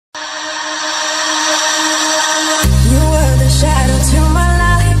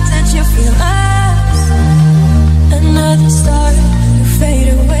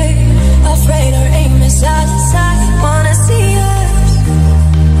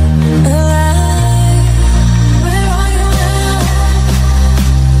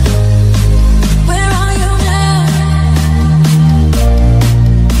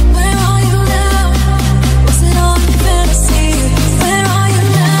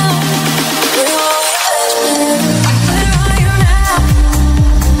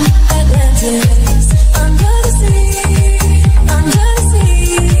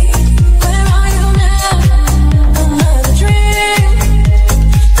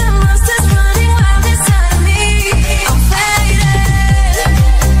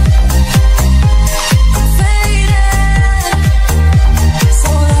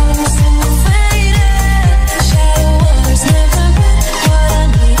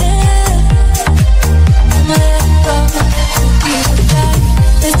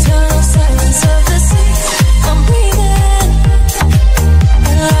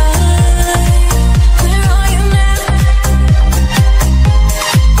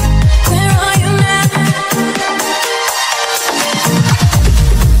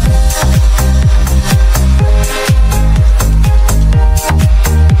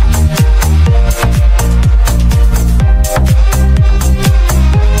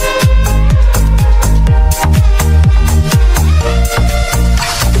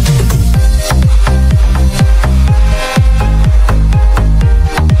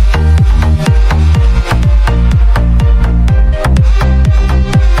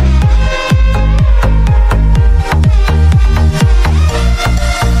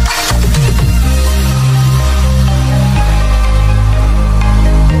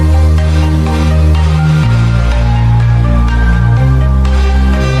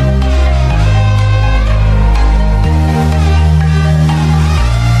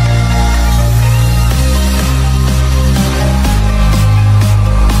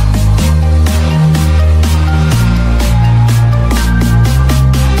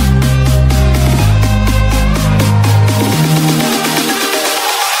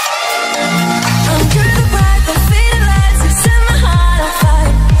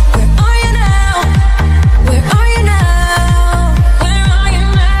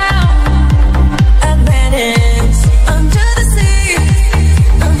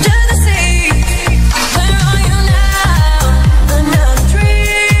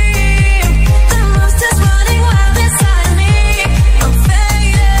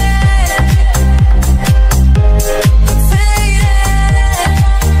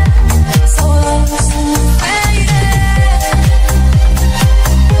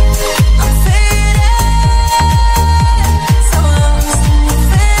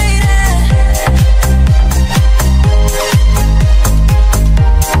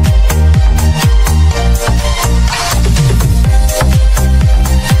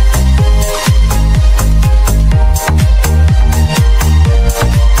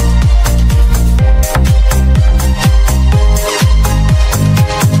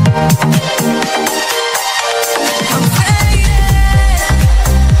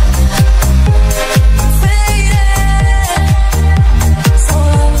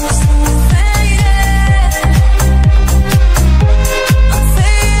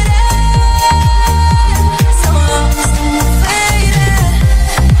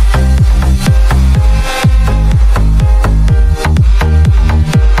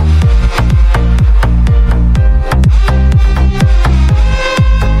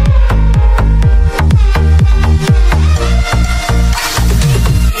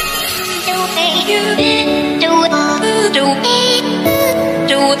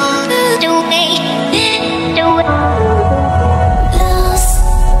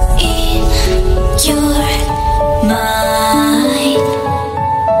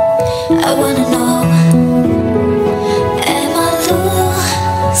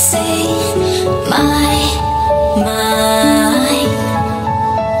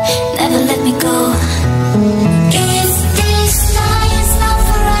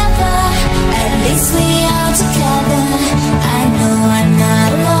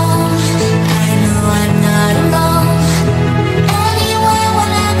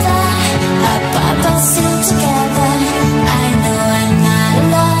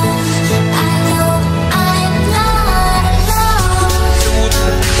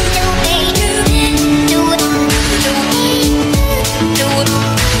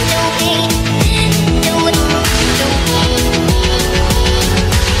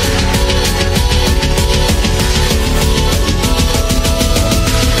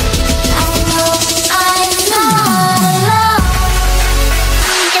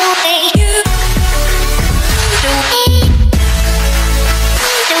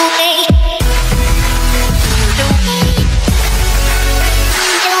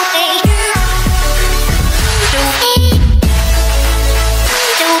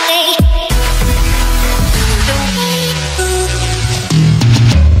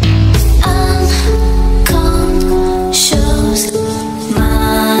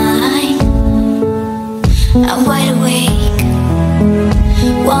I'm wide awake.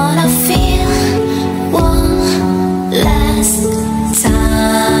 Wanna feel one last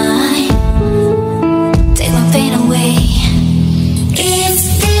time. Take my pain away. If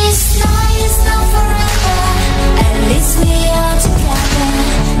this night is not forever, at least we are together.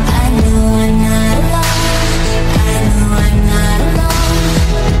 I know I'm not alone. I know I'm not alone.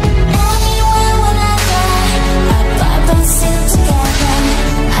 Anywhere, whenever, our Bibles still together.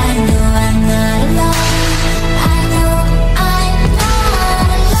 I know I'm not alone. I know I'm not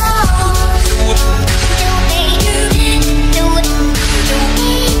alone. Do me, do it, do it, do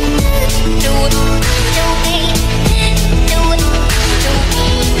me, do it, do me, do it, do me.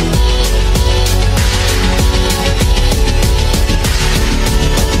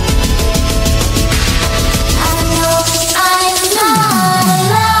 I know I'm not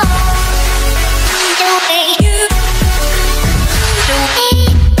alone. Do me, do me, do me,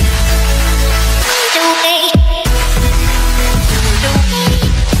 do me, do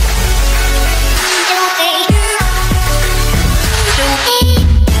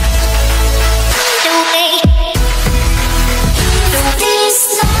me, do me. This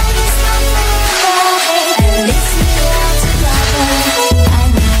night is not forever. At least we are together. I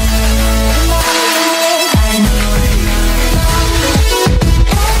know I'm not alone. I know I'm not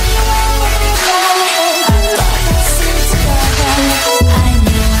alone. Anywhere, whenever, our Bibles still together. I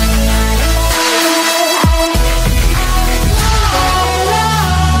know I'm not alone.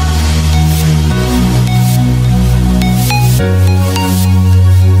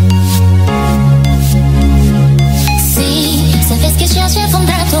 Sí, sabes que yo llevo un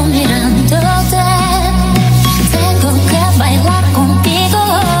rato mirándote. Tengo que bailar contigo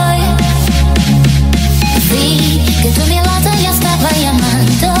hoy. Vi que tu mirada ya estaba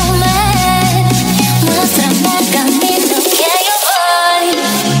llamándome. Muéstrame el camino que yo voy.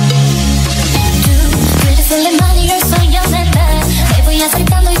 Tú, beautiful money, you're so young and bad. Me voy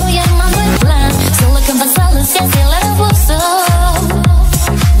acercando y voy armando el plan. Solo que han pasado y acelerar el pulso.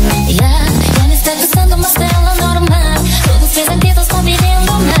 Ya me está gustando más de lo normal. Todos mis sentidos están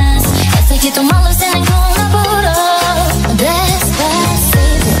pidiendo más. Hasta que tomarlo sin ningún apuro.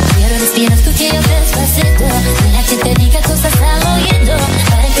 Despacito, quiero respirar tu quiero despacito. Deja que te diga cosas al oído,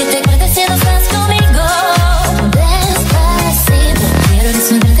 para que te acuerdes si no estás conmigo. Despacito, quiero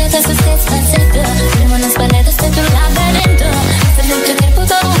desnudarte de esos despacito. Firmo las paredes de tu laberinto. Hacerle un cuerpo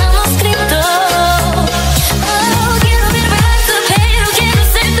todo un manuscrito. Oh, quiero ver bailarte, pero quiero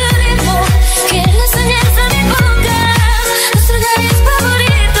ser tu ritmo. Quiero enseñarte a mi boca los lugares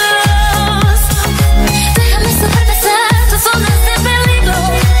favoritos. Déjame supervisar tus zonas de peligro,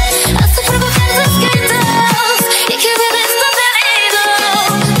 hasta provocar tus gritos y que vives tu delirio.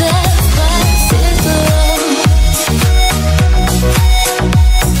 Despacito.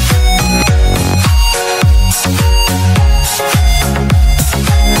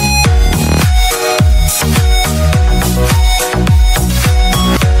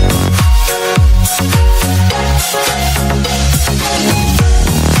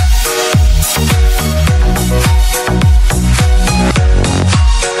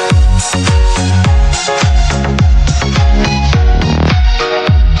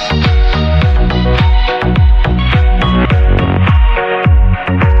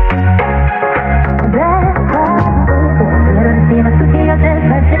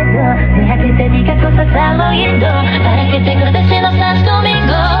 Deja que te diga cosas al oído, para que te acuerdes si no estás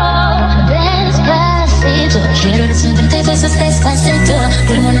conmigo. Despacito, quiero desnudarte de esos despacito.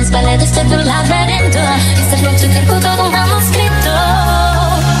 Firmo las paredes de tu laberinto. Hacerlo tu cuerpo todo un manuscrito.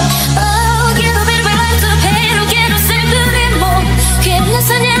 Oh, quiero ver bailarte, pero quiero ser tu ritmo. Quiero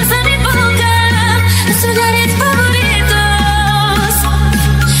enseñarte a mi boca los lugares favoritos.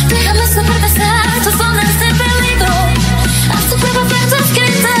 Déjame saber